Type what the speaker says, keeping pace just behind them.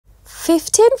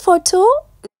15 for 2.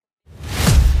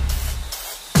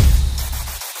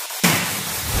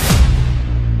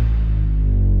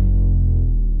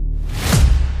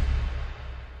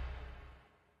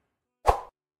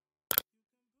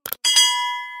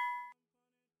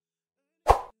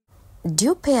 Do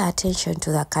you pay attention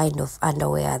to the kind of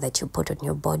underwear that you put on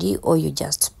your body, or you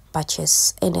just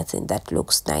purchase anything that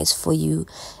looks nice for you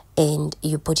and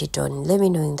you put it on? Let me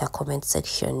know in the comment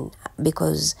section,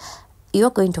 because you're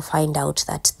going to find out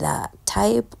that the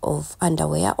type of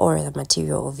underwear or the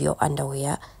material of your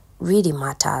underwear really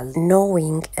matters.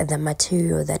 Knowing the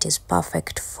material that is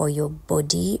perfect for your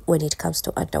body when it comes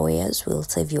to underwears will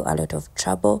save you a lot of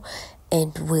trouble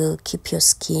and will keep your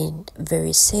skin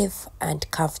very safe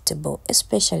and comfortable,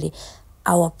 especially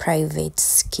our private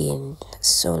skin.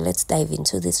 So let's dive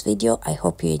into this video. I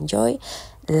hope you enjoy.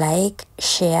 Like,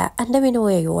 share, and let me know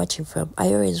where you're watching from. I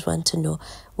always want to know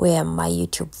where my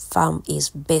YouTube fam is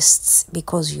best,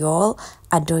 because y'all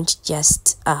are don't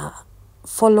just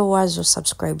followers or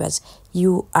subscribers,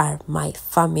 you are my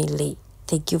family.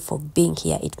 Thank you for being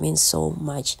here. It means so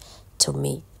much to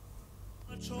me.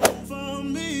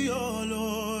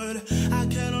 I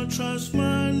cannot trust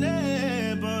my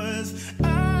neighbors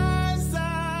as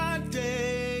the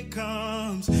day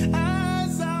comes,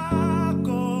 as I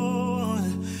go.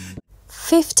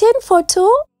 15 for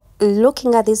 2.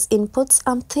 Looking at these inputs,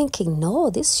 I'm thinking, no,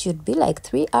 this should be like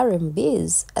 3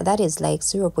 RMBs. That is like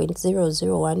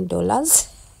 $0.001.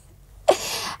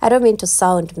 I don't mean to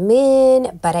sound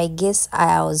mean, but I guess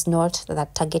I was not the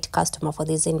target customer for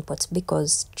these inputs,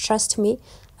 because trust me,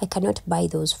 I cannot buy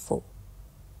those for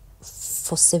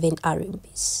 7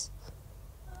 RMBs.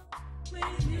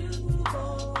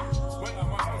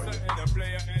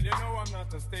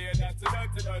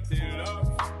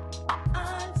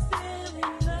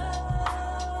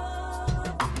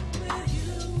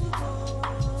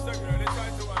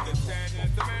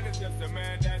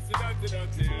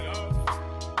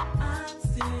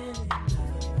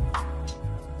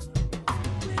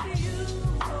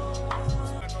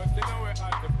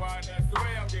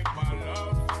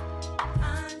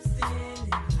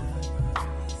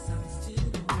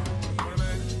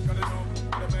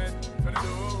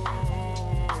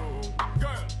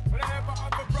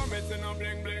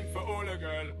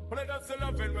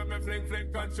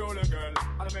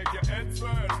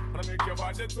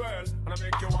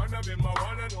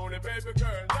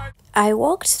 I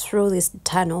walked through this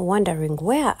tunnel wondering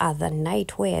where are the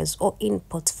nightwears or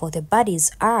inputs for the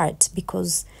body's art,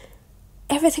 because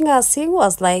everything I was seeing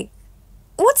was like,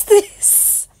 what's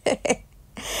this?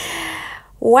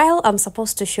 While I'm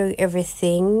supposed to show you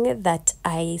everything that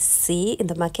I see in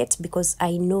the market, because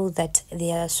I know that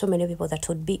there are so many people that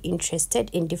would be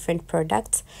interested in different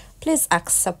products, please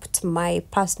accept my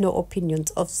personal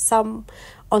opinions on some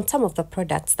of the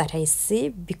products that I see,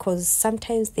 because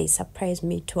sometimes they surprise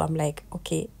me too. I'm like,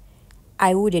 okay,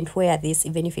 I wouldn't wear this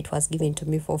even if it was given to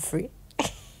me for free.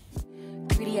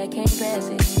 Pretty, I can't pass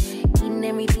it. Eating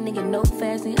everything to get no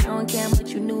fasting. I don't care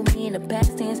much you knew me in the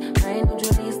past tense. I ain't no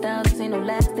Julia style, this ain't no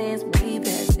last dance. We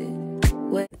pass it.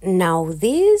 What? Now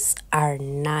these are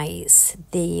nice.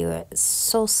 They were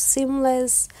so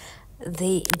seamless.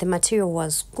 The material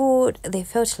was good. They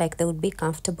felt like they would be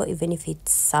comfortable even if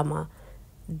it's summer.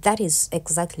 That is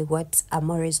exactly what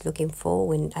I'm always looking for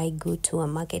when I go to a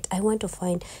market. I want to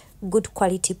find good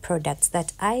quality products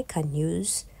that I can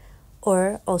use,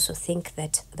 or also think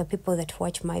that the people that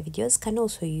watch my videos can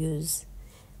also use.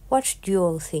 What do you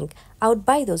all think? I would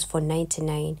buy those for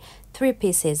 99. 3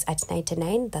 pieces at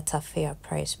 99. That's a fair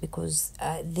price, because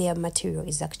their material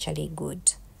is actually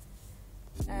good.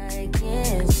 I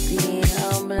can't see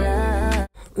how blind.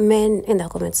 Men in the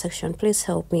comment section, please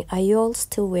help me. Are you all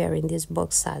still wearing these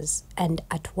boxers, and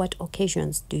at what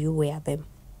occasions do you wear them?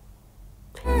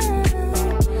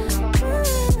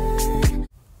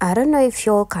 I don't know if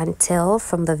you all can tell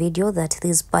from the video that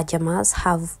these pajamas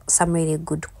have some really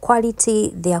good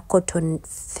quality. Their cotton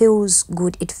feels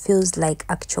good. It feels like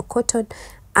actual cotton,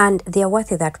 and they're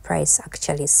worth that price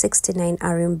actually, 69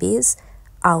 RMBs.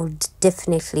 I would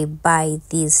definitely buy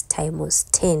these times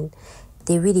 10.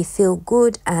 They really feel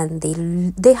good, and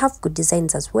they have good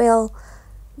designs as well.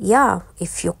 Yeah,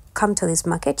 if you come to this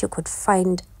market, you could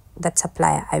find that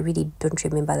supplier. I really don't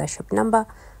remember the shop number,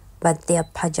 but their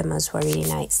pajamas were really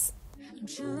nice. I'm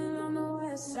chilling on the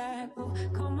west side,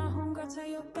 call my homegirl, tell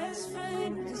your best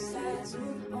friend, besides you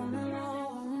on the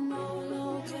road, no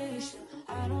location.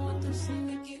 I don't want them seeing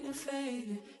me getting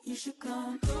faded. You should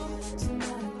come through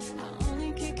tonight. I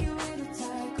only kick you with a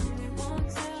tie, cause they won't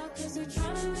tell, cause they're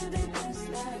trying to live their best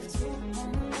life too.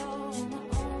 On the road, on my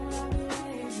own, I'll be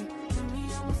waiting. Put me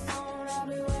on the phone, I'll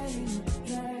be waiting.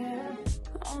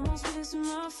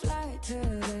 my flight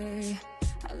today.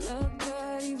 I look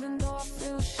good even though I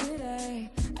feel shitty.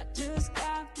 I just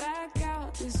got back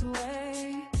out this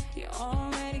way. You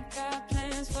already got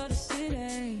plans for the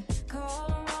city. Call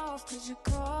them off, cause you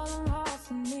call them off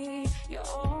for me. You're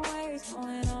always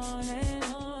going on and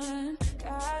on.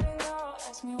 Got it all,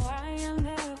 ask me why I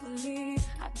never leave.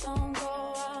 I don't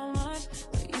go out much,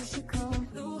 but you should come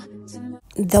through to my...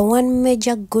 The one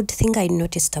major good thing I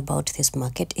noticed about this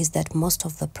market is that most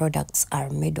of the products are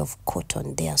made of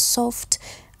cotton. They are soft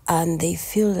and they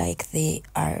feel like they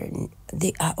are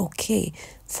okay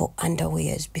for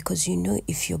underwears, because you know,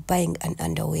 if you're buying an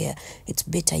underwear, it's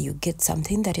better you get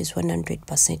something that is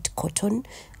 100% cotton,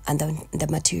 and the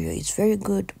material is very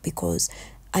good, because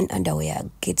an underwear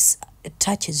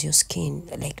touches your skin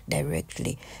like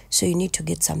directly. So you need to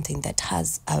get something that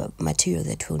has a material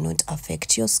that will not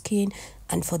affect your skin.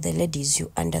 And for the ladies, you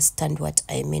understand what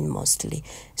I mean mostly.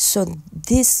 So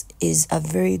this is a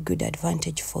very good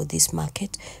advantage for this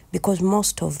market, because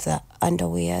most of the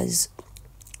underwears,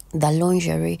 the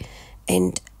lingerie,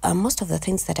 and most of the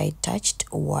things that I touched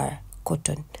were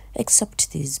cotton,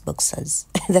 except these boxers.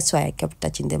 That's why I kept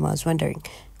touching them. I was wondering,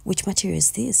 which material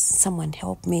is this? Someone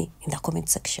help me in the comment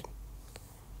section.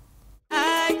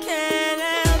 I can't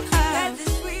help how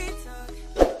this sweet talk.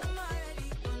 I'm already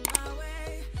on my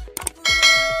way. I'm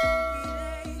pushing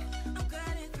my I'm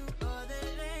cutting through all the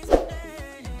lanes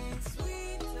today.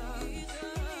 Sweet talk. You need to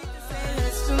say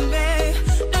this to me.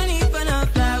 Don't even know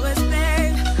flowers,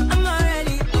 babe. I'm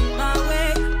already on my way,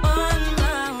 on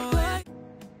my way.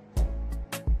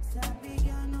 Sabi,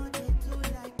 I know they do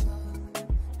like that.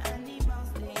 Animals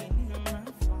stay in my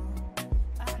phone.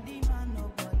 I demand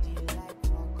nobody like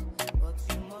fuck, but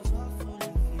you must hustle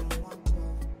if you want to.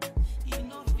 You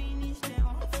no finish, they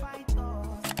won't fight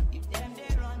us. If them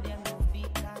they run, them no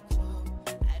fit catch up.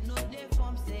 I know they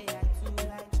form say I too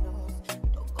like us.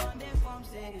 Don't come they form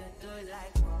say you too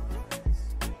like us.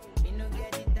 Me no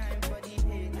get the time for the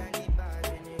hate and the bad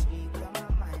energy. Got my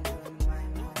mind on my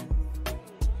mind.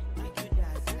 Make you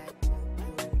dance like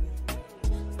Popo.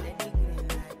 Steady green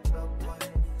like Popo.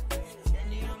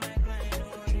 Standing on my grind,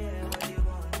 oh yeah, what you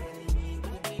want, telling me.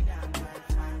 Put me down my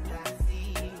fantasy.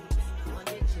 Want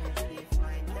to change, they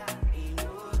find that ain't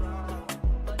no wrong.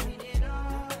 But we dey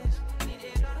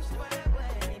rush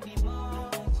where it be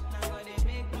much. Now gonna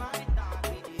make my talk,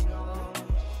 we dey rush.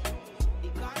 The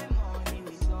kind money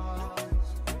we touch,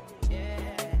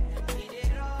 yeah. We dey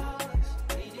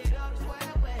rush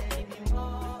where it be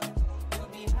much. No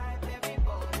be hype,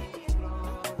 everybody dey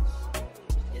rush.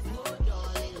 There's no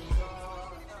joy in it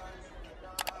all.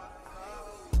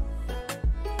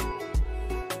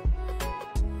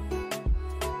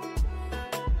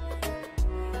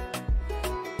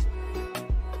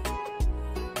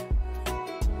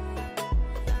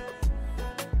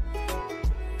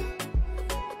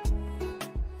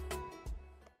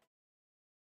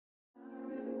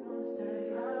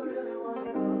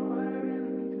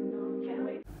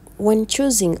 When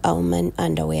choosing a woman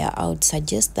underwear, I would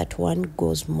suggest that one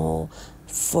goes more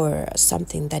for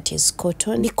something that is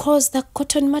cotton, because the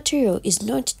cotton material is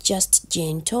not just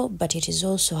gentle, but it is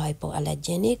also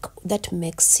hypoallergenic. That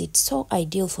makes it so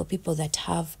ideal for people that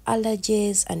have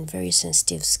allergies and very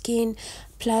sensitive skin.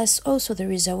 Plus, also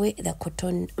there is a way the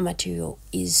cotton material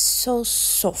is so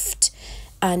soft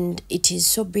and it is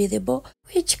so breathable,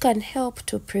 which can help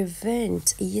to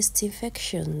prevent yeast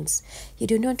infections. You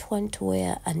do not want to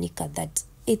wear a knicker that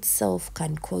itself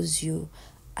can cause you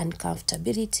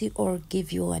uncomfortability or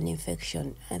give you an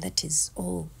infection. And that is,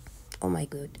 oh my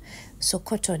god. So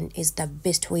cotton is the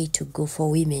best way to go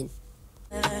for women.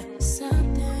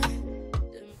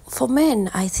 For men,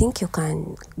 I think you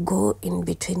can go in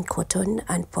between cotton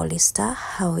and polyester.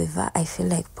 However, I feel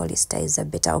like polyester is a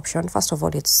better option. First of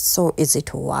all, it's so easy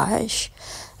to wash.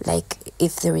 Like,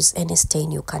 if there is any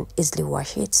stain, you can easily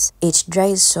wash it. It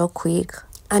dries so quick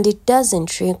and it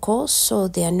doesn't wrinkle, so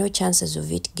there are no chances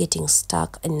of it getting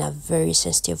stuck in a very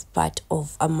sensitive part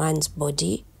of a man's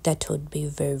body. That would be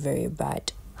very, very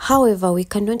bad. However, we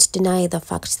cannot deny the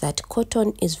fact that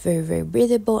cotton is very, very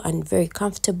breathable and very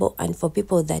comfortable, and for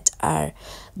people that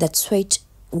sweat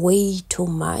way too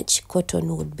much,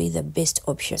 cotton would be the best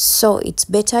option. So it's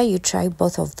better you try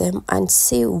both of them and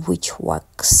see which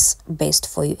works best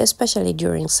for you, especially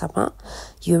during summer.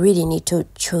 You really need to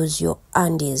choose your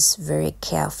undies very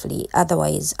carefully.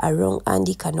 Otherwise, a wrong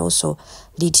undie can also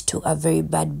lead to a very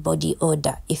bad body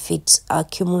odor if it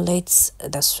accumulates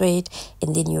the sweat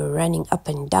and then you're running up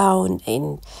and down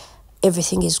and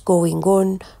everything is going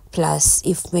on. Plus,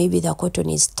 if maybe the cotton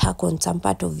is stuck on some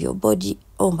part of your body,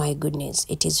 oh my goodness,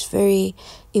 it is very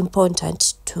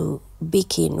important to be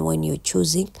keen when you're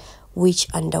choosing which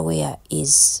underwear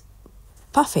is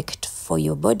perfect for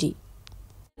your body.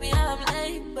 I'm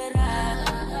late, but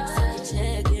I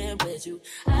said check in with you.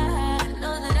 I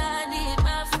know that I need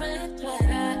my friend, but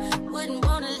I wouldn't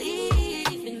wanna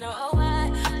leave. You know,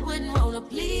 I wouldn't wanna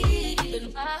bleed.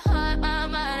 In my heart, my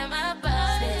mind, and my body.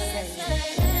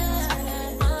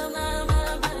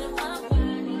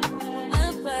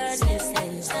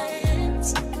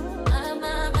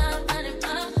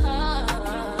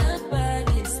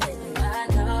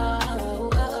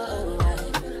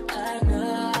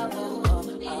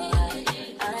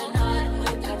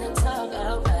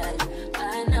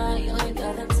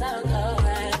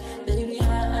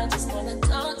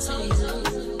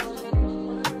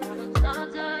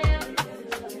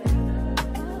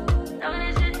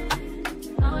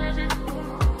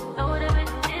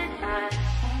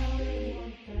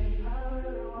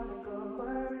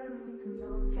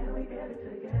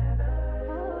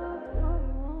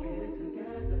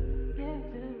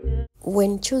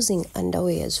 When choosing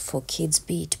underwears for kids,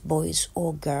 be it boys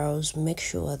or girls, make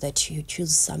sure that you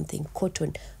choose something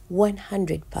cotton,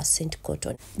 100%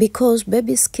 cotton, because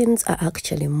baby skins are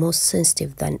actually more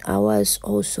sensitive than ours.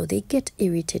 Also, they get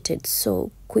irritated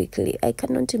so quickly. I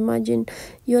cannot imagine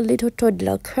your little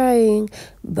toddler crying,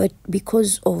 but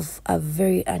because of a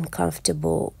very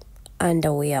uncomfortable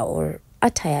underwear or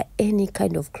attire, any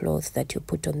kind of cloth that you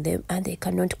put on them, and they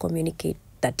cannot communicate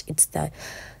that it's the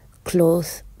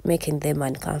cloth making them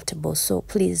uncomfortable. So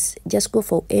please just go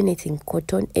for anything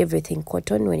cotton, everything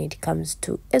cotton when it comes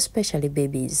to especially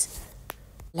babies.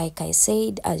 Like I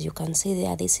said, as you can see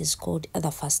there, this is called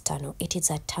the first tunnel. It is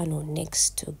a tunnel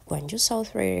next to Guangzhou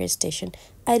South Railway Station.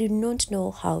 I do not know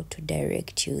how to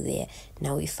direct you there.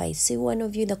 Now, if I see one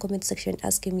of you in the comment section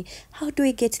asking me, how do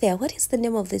we get there? What is the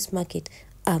name of this market?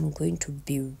 I'm going to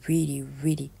be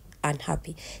really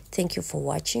unhappy. Thank you for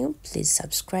watching. Please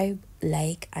subscribe,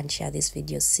 like, and share this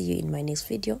video. See you in my next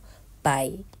video.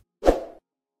 Bye.